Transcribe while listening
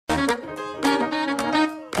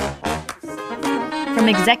From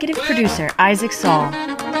executive producer Isaac Saul,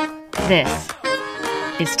 this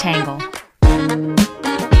is Tangle.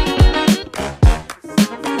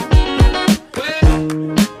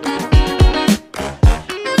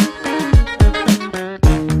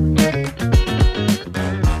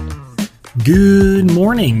 Good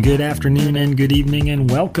morning, good afternoon, and good evening, and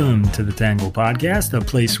welcome to the Tangle Podcast, a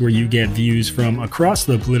place where you get views from across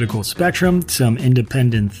the political spectrum, some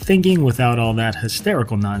independent thinking without all that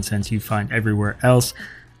hysterical nonsense you find everywhere else.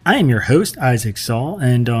 I am your host, Isaac Saul,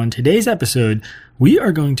 and on today's episode, we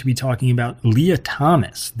are going to be talking about Lia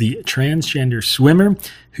Thomas, the transgender swimmer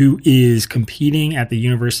who is competing at the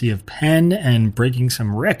University of Penn and breaking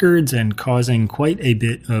some records and causing quite a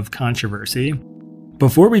bit of controversy.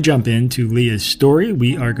 Before we jump into Lia's story,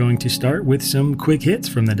 we are going to start with some quick hits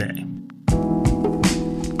from the day.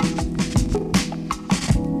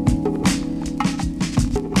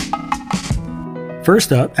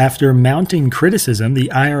 First up, after mounting criticism, the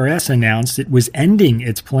IRS announced it was ending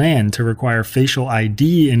its plan to require facial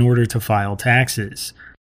ID in order to file taxes.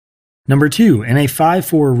 Number 2, in a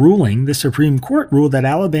 5-4 ruling, the Supreme Court ruled that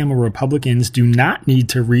Alabama Republicans do not need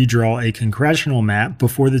to redraw a congressional map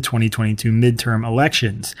before the 2022 midterm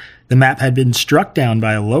elections. The map had been struck down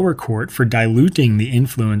by a lower court for diluting the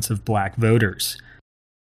influence of black voters.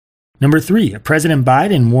 Number 3, President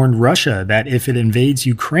Biden warned Russia that if it invades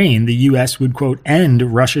Ukraine, the U.S. would, quote, end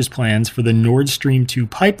Russia's plans for the Nord Stream 2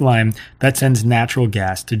 pipeline that sends natural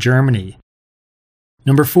gas to Germany.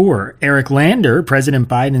 Number 4, Eric Lander, President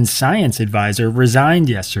Biden's science advisor, resigned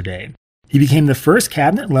yesterday. He became the first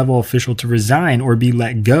cabinet-level official to resign or be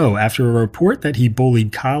let go after a report that he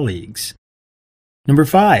bullied colleagues. Number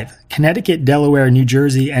 5, Connecticut, Delaware, New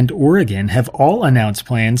Jersey, and Oregon have all announced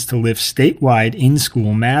plans to lift statewide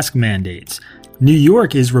in-school mask mandates. New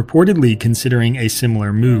York is reportedly considering a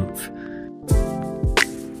similar move.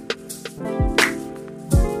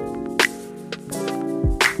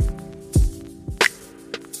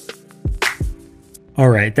 All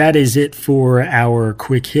right, that is it for our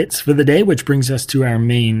quick hits for the day, which brings us to our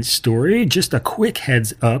main story. Just a quick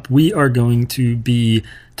heads up, we are going to be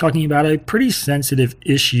talking about a pretty sensitive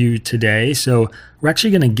issue today, so we're actually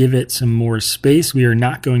going to give it some more space. We are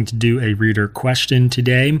not going to do a reader question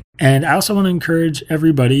today. And I also want to encourage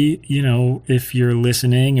everybody, if you're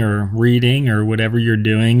listening or reading or whatever you're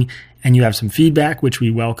doing, and you have some feedback, which we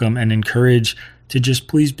welcome and encourage, to just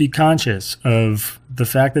please be conscious of the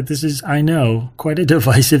fact that this is, I know, quite a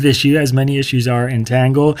divisive issue, as many issues are in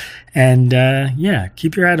Tangle. And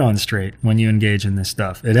keep your head on straight when you engage in this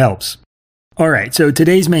stuff. It helps. All right, so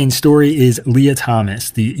today's main story is Lia Thomas,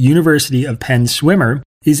 the University of Penn swimmer,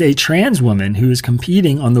 is a trans woman who is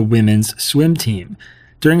competing on the women's swim team.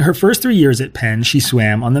 During her first 3 years at Penn, she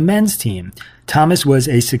swam on the men's team. Thomas was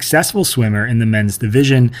a successful swimmer in the men's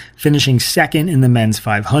division, finishing second in the men's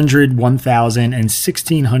 500, 1,000, and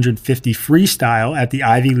 1,650 freestyle at the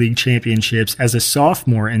Ivy League Championships as a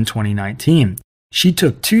sophomore in 2019. She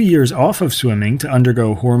took 2 years off of swimming to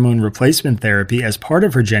undergo hormone replacement therapy as part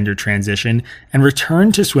of her gender transition and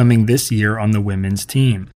returned to swimming this year on the women's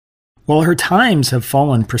team. While her times have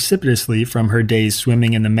fallen precipitously from her days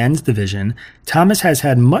swimming in the men's division, Thomas has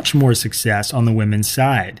had much more success on the women's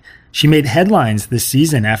side. She made headlines this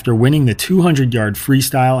season after winning the 200-yard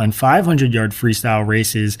freestyle and 500-yard freestyle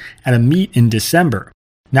races at a meet in December.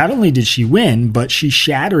 Not only did she win, but she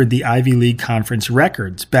shattered the Ivy League Conference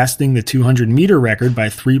records, besting the 200-meter record by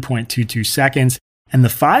 3.22 seconds and the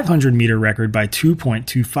 500-meter record by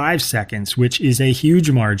 2.25 seconds, which is a huge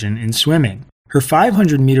margin in swimming. Her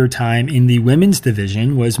 500-meter time in the women's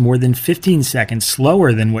division was more than 15 seconds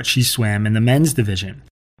slower than what she swam in the men's division.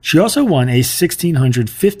 She also won a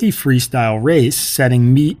 1,650 freestyle race,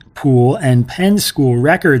 setting meet, pool, and Penn school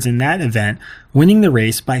records in that event, winning the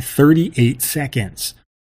race by 38 seconds.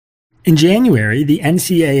 In January, the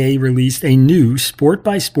NCAA released a new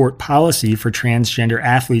sport-by-sport policy for transgender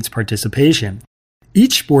athletes' participation.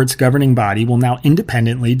 Each sport's governing body will now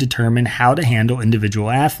independently determine how to handle individual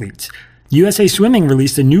athletes. USA Swimming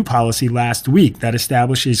released a new policy last week that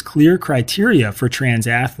establishes clear criteria for trans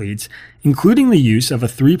athletes, including the use of a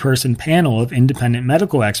 3-person panel of independent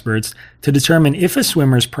medical experts to determine if a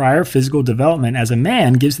swimmer's prior physical development as a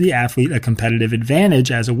man gives the athlete a competitive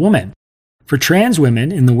advantage as a woman. For trans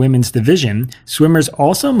women in the women's division, swimmers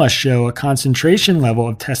also must show a concentration level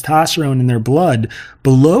of testosterone in their blood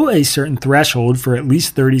below a certain threshold for at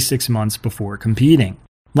least 36 months before competing.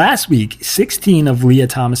 Last week, 16 of Lia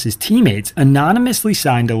Thomas's teammates anonymously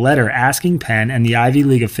signed a letter asking Penn and the Ivy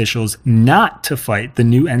League officials not to fight the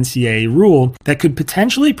new NCAA rule that could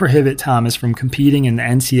potentially prohibit Thomas from competing in the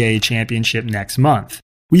NCAA championship next month.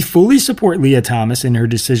 We fully support Lia Thomas in her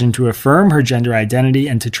decision to affirm her gender identity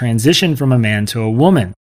and to transition from a man to a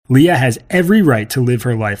woman. Lia has every right to live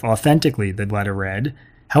her life authentically, the letter read.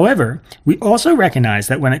 However, we also recognize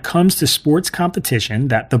that when it comes to sports competition,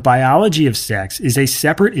 that the biology of sex is a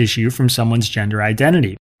separate issue from someone's gender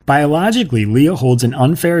identity. Biologically, Lia holds an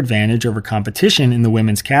unfair advantage over competition in the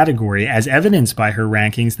women's category, as evidenced by her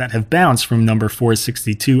rankings that have bounced from number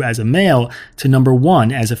 462 as a male to number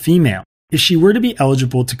 1 as a female. If she were to be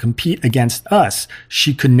eligible to compete against us,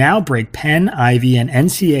 she could now break Penn, Ivy, and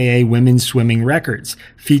NCAA women's swimming records,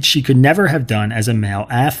 feats she could never have done as a male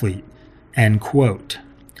athlete. End quote.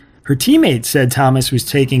 Her teammates said Thomas was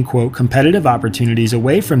taking, quote, competitive opportunities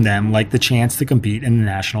away from them, like the chance to compete in the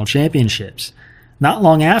national championships. Not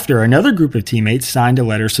long after, another group of teammates signed a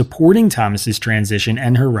letter supporting Thomas's transition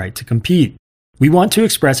and her right to compete. We want to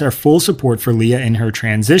express our full support for Lia in her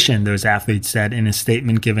transition, those athletes said in a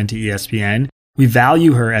statement given to ESPN. We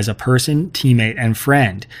value her as a person, teammate, and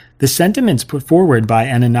friend. The sentiments put forward by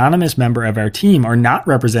an anonymous member of our team are not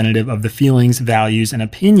representative of the feelings, values, and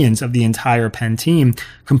opinions of the entire Penn team,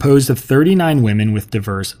 composed of 39 women with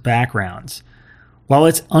diverse backgrounds. While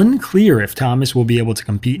it's unclear if Thomas will be able to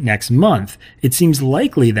compete next month, it seems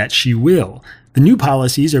likely that she will. The new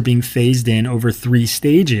policies are being phased in over 3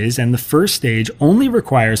 stages, and the first stage only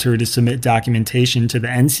requires her to submit documentation to the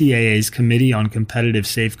NCAA's Committee on Competitive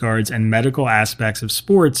Safeguards and Medical Aspects of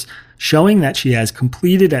Sports, showing that she has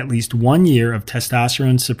completed at least 1 year of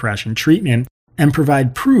testosterone suppression treatment, and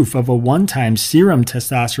provide proof of a one-time serum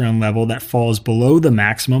testosterone level that falls below the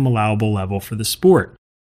maximum allowable level for the sport.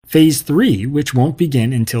 Phase 3, which won't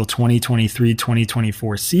begin until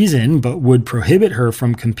 2023-2024 season, but would prohibit her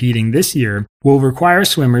from competing this year, will require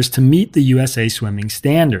swimmers to meet the USA swimming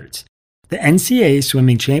standards. The NCAA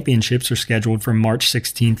swimming championships are scheduled from March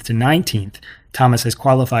 16th to 19th. Thomas has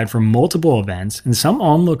qualified for multiple events, and some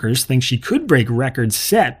onlookers think she could break records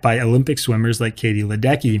set by Olympic swimmers like Katie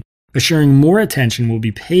Ledecky, assuring more attention will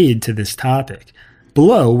be paid to this topic.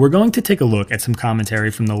 Below, we're going to take a look at some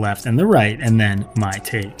commentary from the left and the right, and then my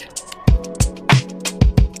take.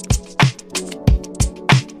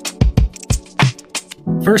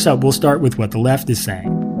 First up, we'll start with what the left is saying.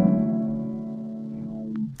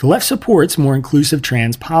 The left supports more inclusive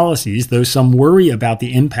trans policies, though some worry about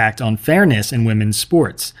the impact on fairness in women's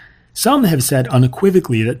sports. Some have said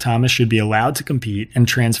unequivocally that Thomas should be allowed to compete, and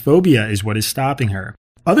transphobia is what is stopping her.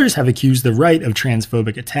 Others have accused the right of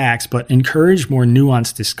transphobic attacks, but encourage more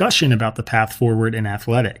nuanced discussion about the path forward in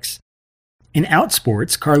athletics. In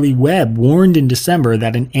Outsports, Carly Webb warned in December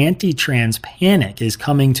that an anti-trans panic is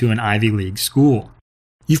coming to an Ivy League school.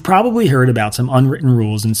 You've probably heard about some unwritten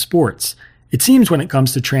rules in sports. It seems when it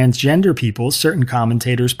comes to transgender people, certain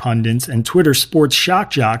commentators, pundits, and Twitter sports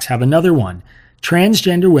shock jocks have another one.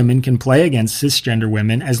 Transgender women can play against cisgender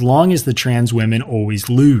women as long as the trans women always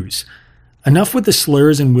lose. Enough with the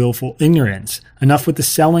slurs and willful ignorance. Enough with the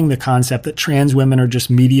selling the concept that trans women are just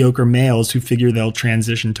mediocre males who figure they'll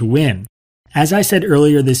transition to win. As I said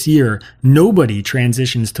earlier this year, nobody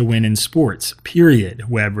transitions to win in sports, period,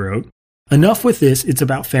 Webb wrote. Enough with this, it's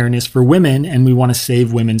about fairness for women and we want to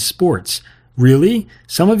save women's sports. Really?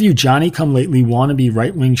 Some of you Johnny-come-lately wannabe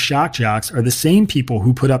right-wing shock jocks are the same people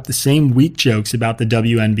who put up the same weak jokes about the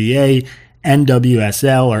WNBA,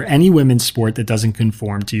 NWSL, or any women's sport that doesn't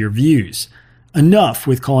conform to your views. Enough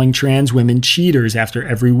with calling trans women cheaters after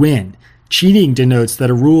every win. Cheating denotes that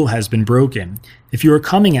a rule has been broken. If you are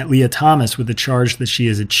coming at Lia Thomas with the charge that she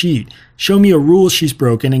is a cheat, show me a rule she's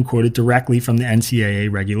broken and quote it directly from the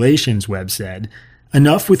NCAA regulations, Webb said.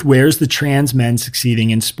 Enough with where's the trans men succeeding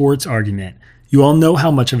in sports argument. You all know how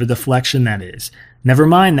much of a deflection that is. Never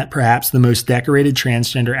mind that perhaps the most decorated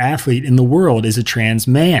transgender athlete in the world is a trans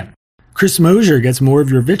man. Chris Mosier gets more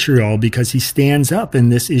of your vitriol because he stands up in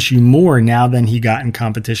this issue more now than he got in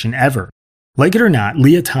competition ever. Like it or not,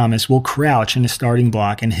 Lia Thomas will crouch in a starting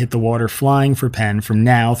block and hit the water flying for Penn from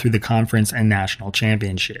now through the conference and national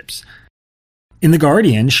championships. In The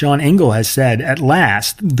Guardian, Sean Engel has said, at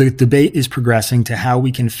last, the debate is progressing to how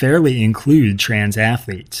we can fairly include trans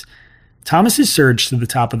athletes. Thomas's surge to the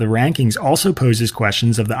top of the rankings also poses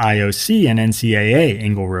questions of the IOC and NCAA,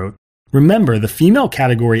 Engel wrote. Remember, the female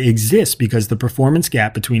category exists because the performance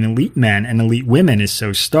gap between elite men and elite women is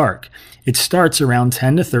so stark. It starts around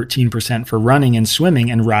 10 to 13% for running and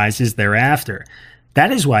swimming and rises thereafter.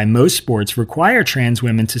 That is why most sports require trans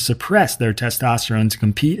women to suppress their testosterone to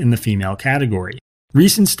compete in the female category.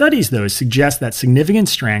 Recent studies, though, suggest that significant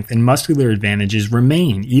strength and muscular advantages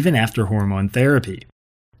remain even after hormone therapy.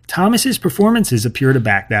 Thomas's performances appear to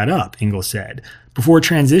back that up, Ingle said. Before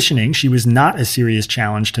transitioning, she was not a serious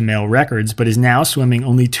challenge to male records, but is now swimming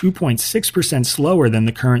only 2.6% slower than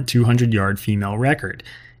the current 200-yard female record.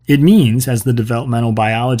 It means, as the developmental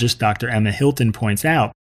biologist Dr. Emma Hilton points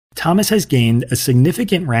out, Thomas has gained a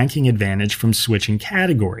significant ranking advantage from switching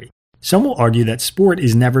category. Some will argue that sport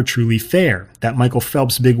is never truly fair, that Michael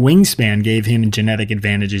Phelps' big wingspan gave him genetic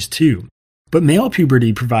advantages too. But male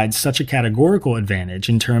puberty provides such a categorical advantage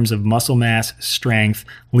in terms of muscle mass, strength,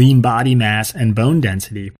 lean body mass, and bone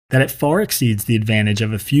density that it far exceeds the advantage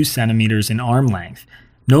of a few centimeters in arm length.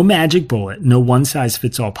 No magic bullet, no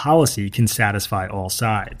one-size-fits-all policy can satisfy all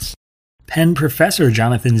sides. Penn professor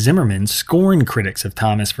Jonathan Zimmerman scorned critics of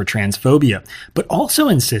Thomas for transphobia, but also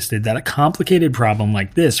insisted that a complicated problem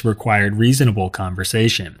like this required reasonable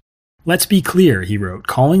conversation. Let's be clear, he wrote,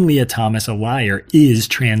 calling Lia Thomas a liar is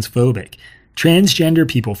transphobic. Transgender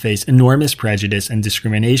people face enormous prejudice and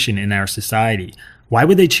discrimination in our society. Why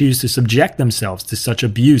would they choose to subject themselves to such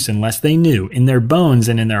abuse unless they knew, in their bones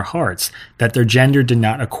and in their hearts, that their gender did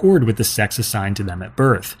not accord with the sex assigned to them at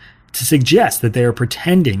birth? To suggest that they are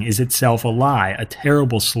pretending is itself a lie, a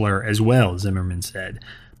terrible slur as well, Zimmerman said.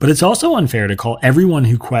 But it's also unfair to call everyone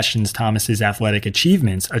who questions Thomas's athletic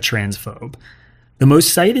achievements a transphobe. The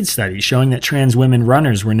most cited study showing that trans women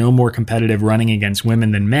runners were no more competitive running against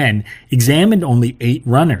women than men examined only 8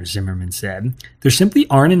 runners, Zimmerman said. There simply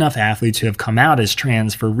aren't enough athletes who have come out as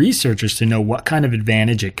trans for researchers to know what kind of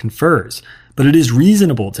advantage it confers. But it is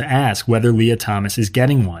reasonable to ask whether Lia Thomas is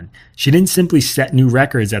getting one. She didn't simply set new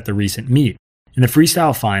records at the recent meet. In the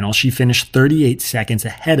freestyle final, she finished 38 seconds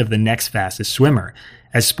ahead of the next fastest swimmer.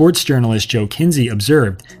 As sports journalist Joe Kinsey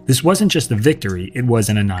observed, this wasn't just a victory, it was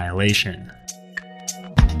an annihilation.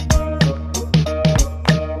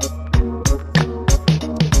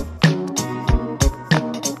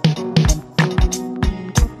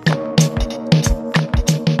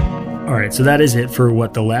 Alright, so that is it for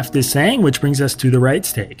what the left is saying, which brings us to the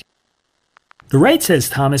right's take. The right says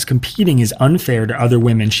Thomas competing is unfair to other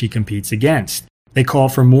women she competes against. They call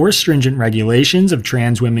for more stringent regulations of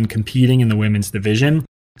trans women competing in the women's division.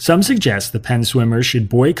 Some suggest the Penn swimmers should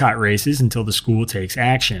boycott races until the school takes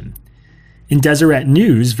action. In Deseret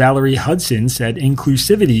News, Valerie Hudson said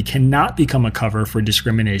inclusivity cannot become a cover for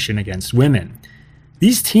discrimination against women.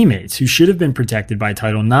 These teammates, who should have been protected by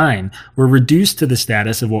Title IX, were reduced to the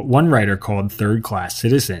status of what one writer called third-class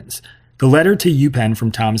citizens. The letter to UPenn from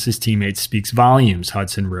Thomas's teammates speaks volumes,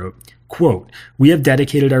 Hudson wrote. Quote, "We have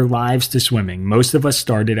dedicated our lives to swimming. Most of us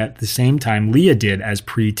started at the same time Lia did as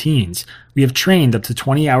pre-teens. We have trained up to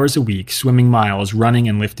 20 hours a week, swimming miles, running,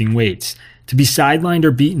 and lifting weights. To be sidelined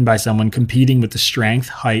or beaten by someone competing with the strength,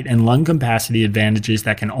 height, and lung capacity advantages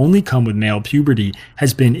that can only come with male puberty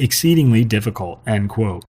has been exceedingly difficult." End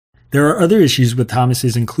quote. There are other issues with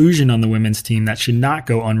Thomas's inclusion on the women's team that should not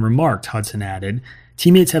go unremarked, Hudson added.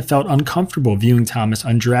 Teammates have felt uncomfortable viewing Thomas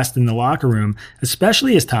undressed in the locker room,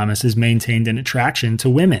 especially as Thomas has maintained an attraction to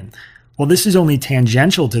women. While this is only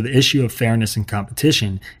tangential to the issue of fairness in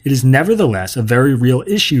competition, it is nevertheless a very real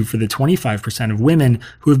issue for the 25% of women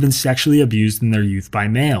who have been sexually abused in their youth by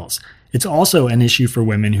males. It's also an issue for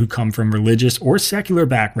women who come from religious or secular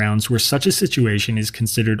backgrounds where such a situation is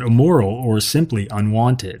considered immoral or simply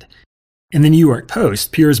unwanted. In the New York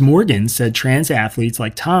Post, Piers Morgan said trans athletes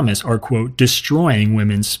like Thomas are, quote, destroying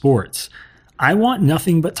women's sports. "I want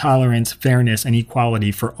nothing but tolerance, fairness, and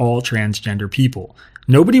equality for all transgender people.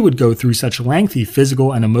 Nobody would go through such lengthy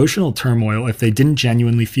physical and emotional turmoil if they didn't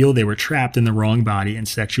genuinely feel they were trapped in the wrong body and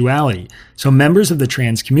sexuality. So members of the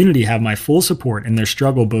trans community have my full support in their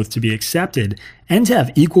struggle both to be accepted and to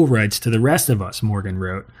have equal rights to the rest of us," Morgan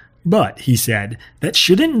wrote. But, he said, that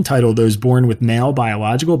shouldn't entitle those born with male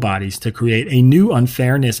biological bodies to create a new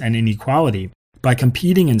unfairness and inequality by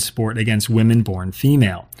competing in sport against women born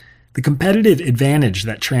female. The competitive advantage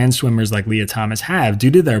that trans swimmers like Lia Thomas have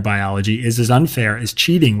due to their biology is as unfair as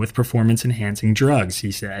cheating with performance-enhancing drugs,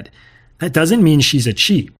 he said. That doesn't mean she's a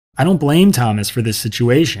cheat. I don't blame Thomas for this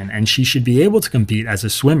situation, and she should be able to compete as a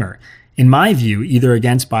swimmer. In my view, either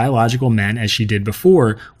against biological men as she did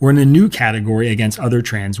before, or in a new category against other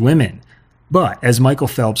trans women. But, as Michael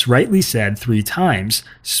Phelps rightly said 3 times,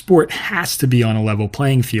 sport has to be on a level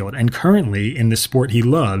playing field, and currently, in the sport he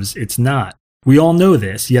loves, it's not. We all know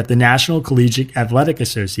this, yet the National Collegiate Athletic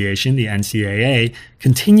Association, the NCAA,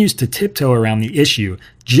 continues to tiptoe around the issue,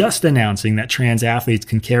 just announcing that trans athletes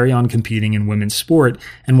can carry on competing in women's sport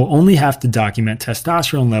and will only have to document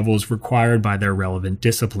testosterone levels required by their relevant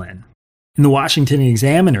discipline. In the Washington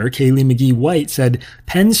Examiner, Kaylee McGee White said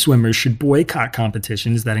Penn swimmers should boycott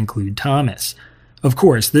competitions that include Thomas. Of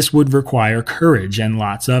course, this would require courage and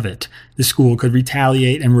lots of it. The school could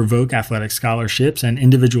retaliate and revoke athletic scholarships, and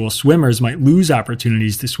individual swimmers might lose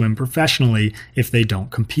opportunities to swim professionally if they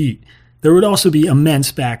don't compete. There would also be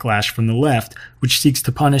immense backlash from the left, which seeks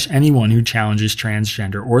to punish anyone who challenges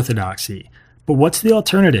transgender orthodoxy. But what's the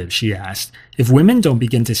alternative, she asked. If women don't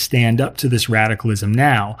begin to stand up to this radicalism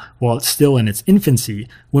now, while it's still in its infancy,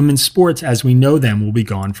 women's sports as we know them will be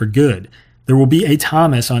gone for good. There will be a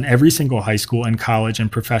Thomas on every single high school and college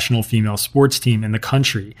and professional female sports team in the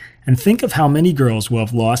country, and think of how many girls will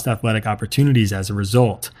have lost athletic opportunities as a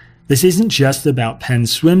result. This isn't just about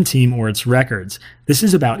Penn's swim team or its records. This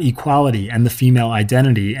is about equality and the female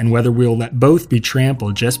identity and whether we'll let both be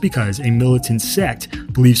trampled just because a militant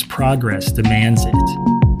sect believes progress demands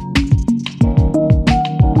it.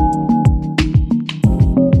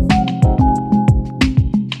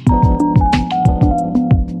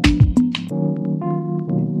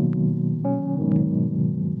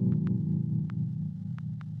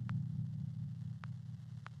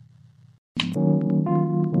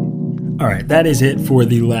 All right, that is it for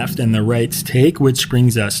the left and the right's take, which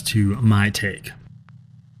brings us to my take.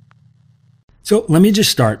 So let me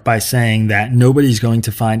just start by saying that nobody's going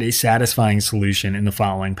to find a satisfying solution in the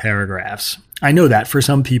following paragraphs. I know that for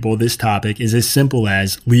some people, this topic is as simple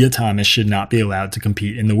as Lia Thomas should not be allowed to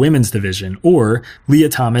compete in the women's division, or Lia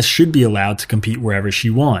Thomas should be allowed to compete wherever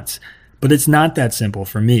she wants. But it's not that simple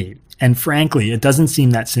for me. And frankly, it doesn't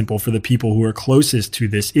seem that simple for the people who are closest to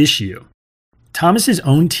this issue. Thomas's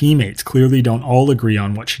own teammates clearly don't all agree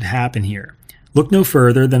on what should happen here. Look no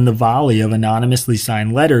further than the volley of anonymously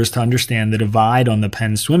signed letters to understand the divide on the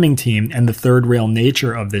Penn swimming team and the third-rail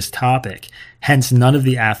nature of this topic. Hence, none of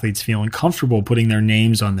the athletes feel uncomfortable putting their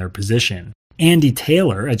names on their position. Andy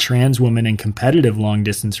Taylor, a trans woman and competitive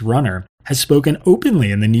long-distance runner, has spoken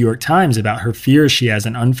openly in the New York Times about her fears she has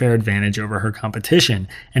an unfair advantage over her competition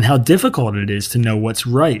and how difficult it is to know what's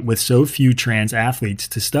right with so few trans athletes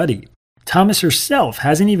to study. Thomas herself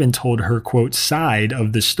hasn't even told her, quote, side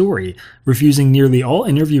of the story, refusing nearly all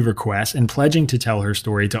interview requests and pledging to tell her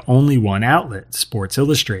story to only one outlet, Sports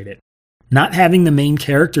Illustrated. Not having the main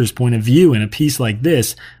character's point of view in a piece like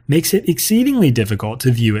this makes it exceedingly difficult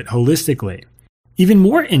to view it holistically. Even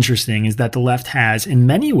more interesting is that the left has, in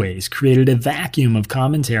many ways, created a vacuum of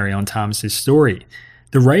commentary on Thomas's story.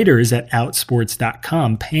 The writers at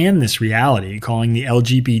Outsports.com pan this reality, calling the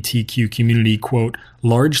LGBTQ community, quote,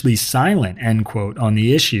 largely silent, end quote, on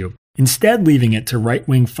the issue, instead leaving it to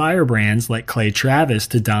right-wing firebrands like Clay Travis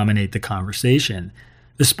to dominate the conversation.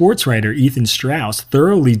 The sports writer Ethan Strauss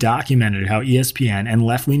thoroughly documented how ESPN and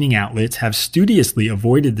left-leaning outlets have studiously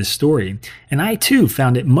avoided the story, and I too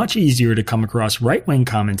found it much easier to come across right-wing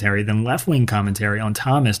commentary than left-wing commentary on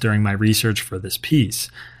Thomas during my research for this piece.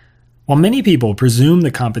 While many people presume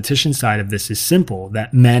the competition side of this is simple,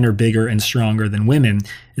 that men are bigger and stronger than women,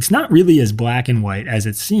 it's not really as black and white as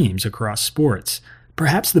it seems across sports.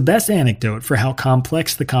 Perhaps the best anecdote for how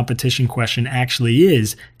complex the competition question actually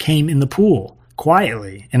is came in the pool,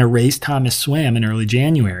 quietly, in a race Thomas swam in early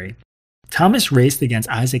January. Thomas raced against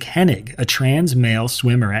Isaac Hennig, a trans male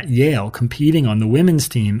swimmer at Yale competing on the women's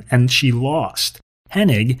team, and she lost.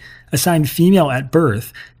 Hennig, assigned female at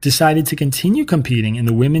birth, decided to continue competing in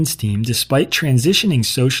the women's team despite transitioning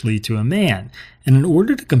socially to a man, and in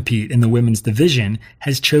order to compete in the women's division,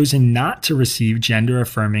 has chosen not to receive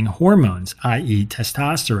gender-affirming hormones, i.e.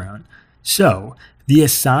 testosterone. So, the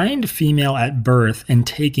assigned female at birth and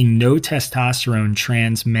taking no testosterone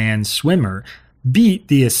trans man swimmer beat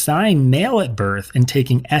the assigned male at birth and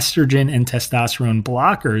taking estrogen and testosterone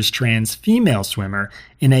blockers trans female swimmer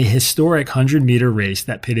in a historic 100-meter race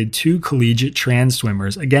that pitted two collegiate trans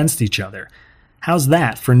swimmers against each other. How's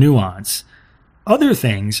that for nuance? Other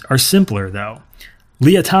things are simpler, though.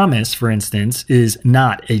 Lia Thomas, for instance, is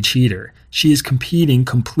not a cheater. She is competing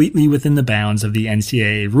completely within the bounds of the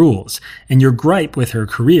NCAA rules, and your gripe with her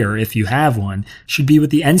career, if you have one, should be with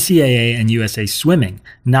the NCAA and USA Swimming,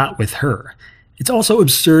 not with her. It's also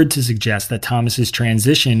absurd to suggest that Thomas's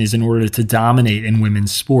transition is in order to dominate in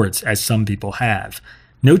women's sports, as some people have.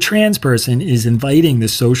 No trans person is inviting the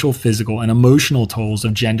social, physical, and emotional tolls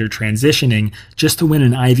of gender transitioning just to win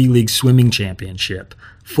an Ivy League swimming championship.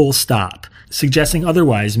 Full stop. Suggesting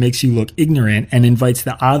otherwise makes you look ignorant and invites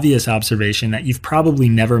the obvious observation that you've probably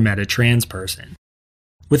never met a trans person.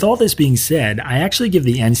 With all this being said, I actually give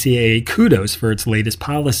the NCAA kudos for its latest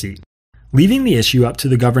policy. Leaving the issue up to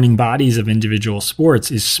the governing bodies of individual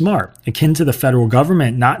sports is smart, akin to the federal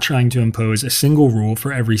government not trying to impose a single rule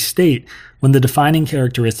for every state when the defining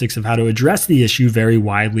characteristics of how to address the issue vary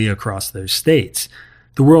widely across those states.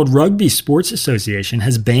 The World Rugby Sports Association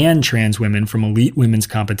has banned trans women from elite women's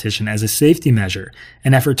competition as a safety measure,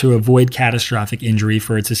 an effort to avoid catastrophic injury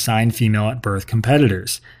for its assigned female at birth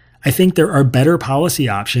competitors. I think there are better policy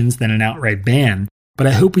options than an outright ban, but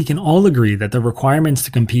I hope we can all agree that the requirements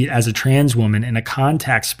to compete as a trans woman in a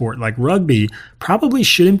contact sport like rugby probably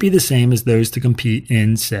shouldn't be the same as those to compete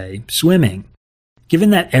in, say, swimming.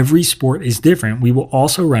 Given that every sport is different, we will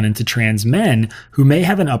also run into trans men who may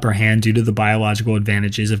have an upper hand due to the biological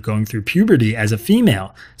advantages of going through puberty as a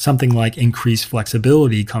female. Something like increased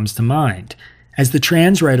flexibility comes to mind. As the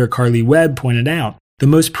trans writer Carly Webb pointed out, the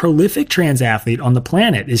most prolific trans athlete on the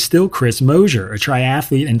planet is still Chris Mosier, a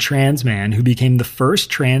triathlete and trans man who became the first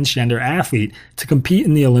transgender athlete to compete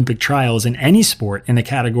in the Olympic trials in any sport in a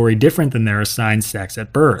category different than their assigned sex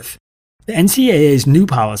at birth. The NCAA's new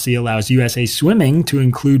policy allows USA Swimming to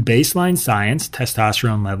include baseline science,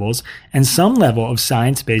 testosterone levels, and some level of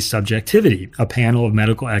science-based subjectivity, a panel of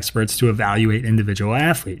medical experts to evaluate individual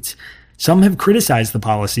athletes. Some have criticized the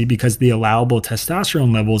policy because the allowable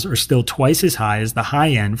testosterone levels are still twice as high as the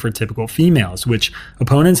high end for typical females, which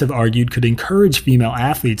opponents have argued could encourage female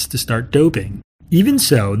athletes to start doping. Even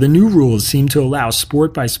so, the new rules seem to allow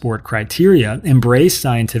sport-by-sport criteria, embrace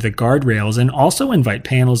scientific guardrails, and also invite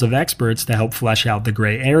panels of experts to help flesh out the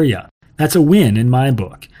gray area. That's a win in my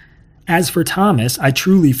book. As for Thomas, I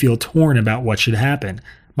truly feel torn about what should happen.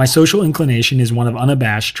 My social inclination is one of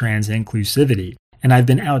unabashed trans inclusivity, and I've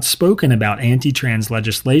been outspoken about anti-trans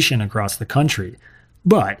legislation across the country.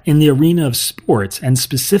 But in the arena of sports, and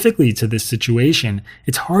specifically to this situation,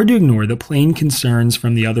 it's hard to ignore the plain concerns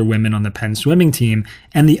from the other women on the Penn swimming team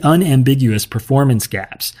and the unambiguous performance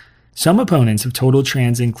gaps. Some opponents of total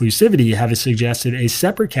trans inclusivity have suggested a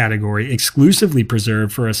separate category exclusively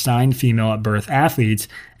preserved for assigned female at birth athletes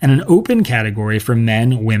and an open category for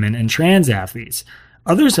men, women, and trans athletes.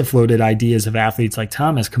 Others have floated ideas of athletes like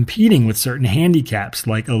Thomas competing with certain handicaps,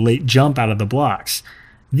 like a late jump out of the blocks.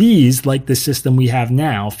 These, like the system we have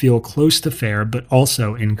now, feel close to fair but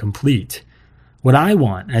also incomplete. What I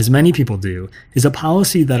want, as many people do, is a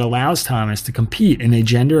policy that allows Thomas to compete in a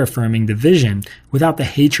gender-affirming division without the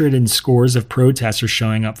hatred and scores of protesters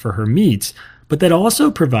showing up for her meets, but that also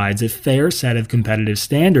provides a fair set of competitive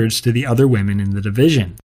standards to the other women in the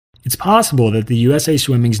division. It's possible that the USA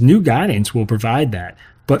Swimming's new guidance will provide that,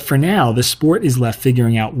 but for now, the sport is left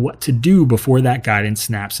figuring out what to do before that guidance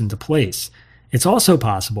snaps into place. It's also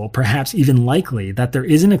possible, perhaps even likely, that there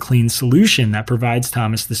isn't a clean solution that provides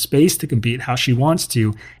Thomas the space to compete how she wants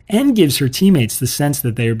to and gives her teammates the sense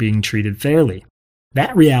that they are being treated fairly.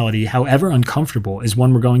 That reality, however uncomfortable, is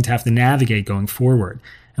one we're going to have to navigate going forward,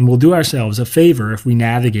 and we'll do ourselves a favor if we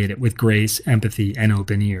navigate it with grace, empathy, and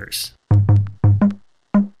open ears.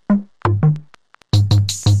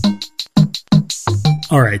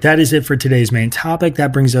 All right, that is it for today's main topic.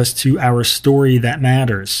 That brings us to our story that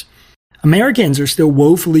matters. Americans are still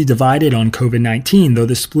woefully divided on COVID-19, though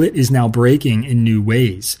the split is now breaking in new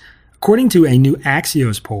ways. According to a new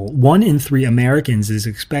Axios poll, 1 in 3 Americans is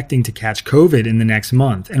expecting to catch COVID in the next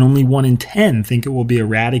month, and only 1 in 10 think it will be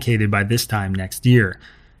eradicated by this time next year.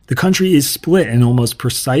 The country is split in almost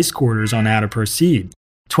precise quarters on how to proceed.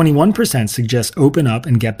 21% suggest open up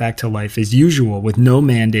and get back to life as usual with no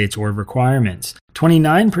mandates or requirements.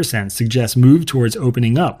 29% suggest move towards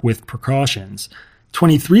opening up with precautions.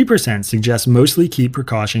 23% suggest mostly keep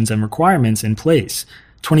precautions and requirements in place.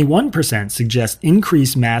 21% suggest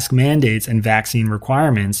increased mask mandates and vaccine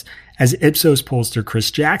requirements. As Ipsos pollster Chris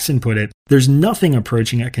Jackson put it, there's nothing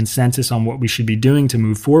approaching a consensus on what we should be doing to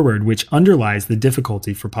move forward, which underlies the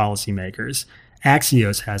difficulty for policymakers.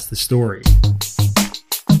 Axios has the story.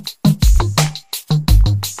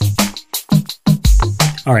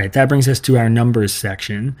 All right, that brings us to our numbers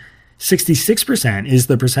section. 66% is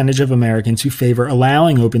the percentage of Americans who favor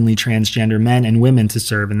allowing openly transgender men and women to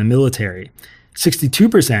serve in the military.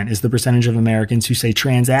 62% is the percentage of Americans who say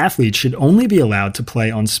trans athletes should only be allowed to play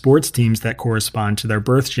on sports teams that correspond to their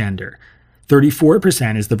birth gender.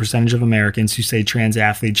 34% is the percentage of Americans who say trans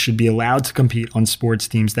athletes should be allowed to compete on sports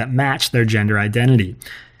teams that match their gender identity.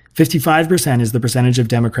 55% is the percentage of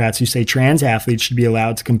Democrats who say trans athletes should be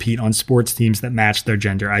allowed to compete on sports teams that match their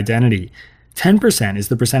gender identity. 10% is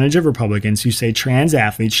the percentage of Republicans who say trans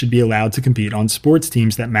athletes should be allowed to compete on sports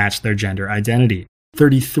teams that match their gender identity.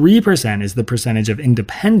 33% is the percentage of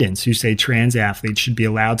independents who say trans athletes should be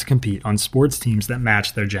allowed to compete on sports teams that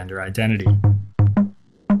match their gender identity.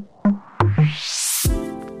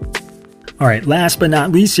 All right, last but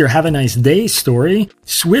not least, your Have a Nice Day story.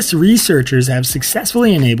 Swiss researchers have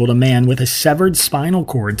successfully enabled a man with a severed spinal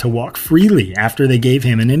cord to walk freely after they gave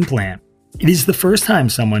him an implant. It is the first time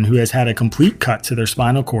someone who has had a complete cut to their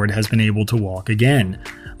spinal cord has been able to walk again.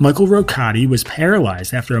 Michael Rocati was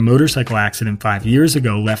paralyzed after a motorcycle accident 5 years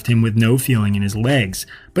ago left him with no feeling in his legs.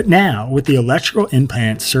 But now, with the electrical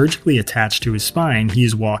implant surgically attached to his spine, he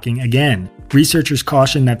is walking again. Researchers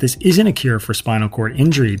caution that this isn't a cure for spinal cord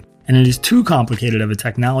injury, and it is too complicated of a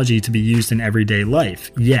technology to be used in everyday life,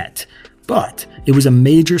 yet. But it was a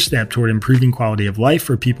major step toward improving quality of life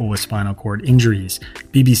for people with spinal cord injuries.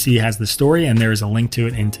 BBC has the story, and there is a link to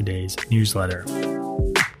it in today's newsletter.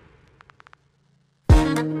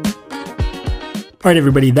 All right,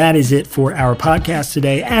 everybody, that is it for our podcast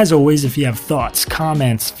today. As always, if you have thoughts,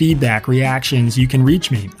 comments, feedback, reactions, you can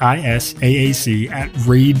reach me,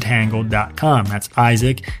 isaac@readtangle.com. That's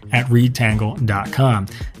isaac@readtangle.com.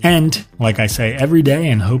 And like I say every day,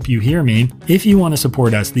 and hope you hear me, if you want to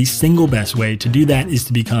support us, the single best way to do that is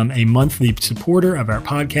to become a monthly supporter of our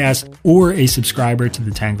podcast or a subscriber to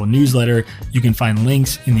the Tangle newsletter. You can find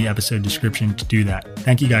links in the episode description to do that.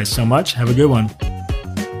 Thank you guys so much. Have a good one.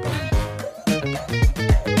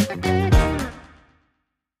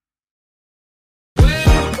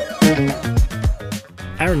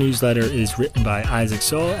 Our newsletter is written by Isaac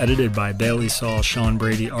Saul, edited by Bailey Saul, Sean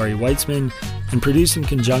Brady, Ari Weitzman, and produced in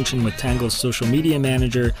conjunction with Tangle's social media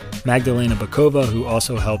manager, Magdalena Bakova, who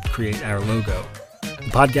also helped create our logo.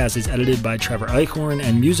 The podcast is edited by Trevor Eichhorn,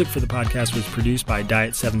 and music for the podcast was produced by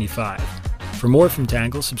Diet75. For more from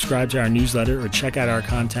Tangle, subscribe to our newsletter or check out our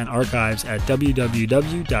content archives at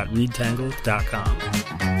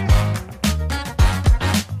www.readtangle.com.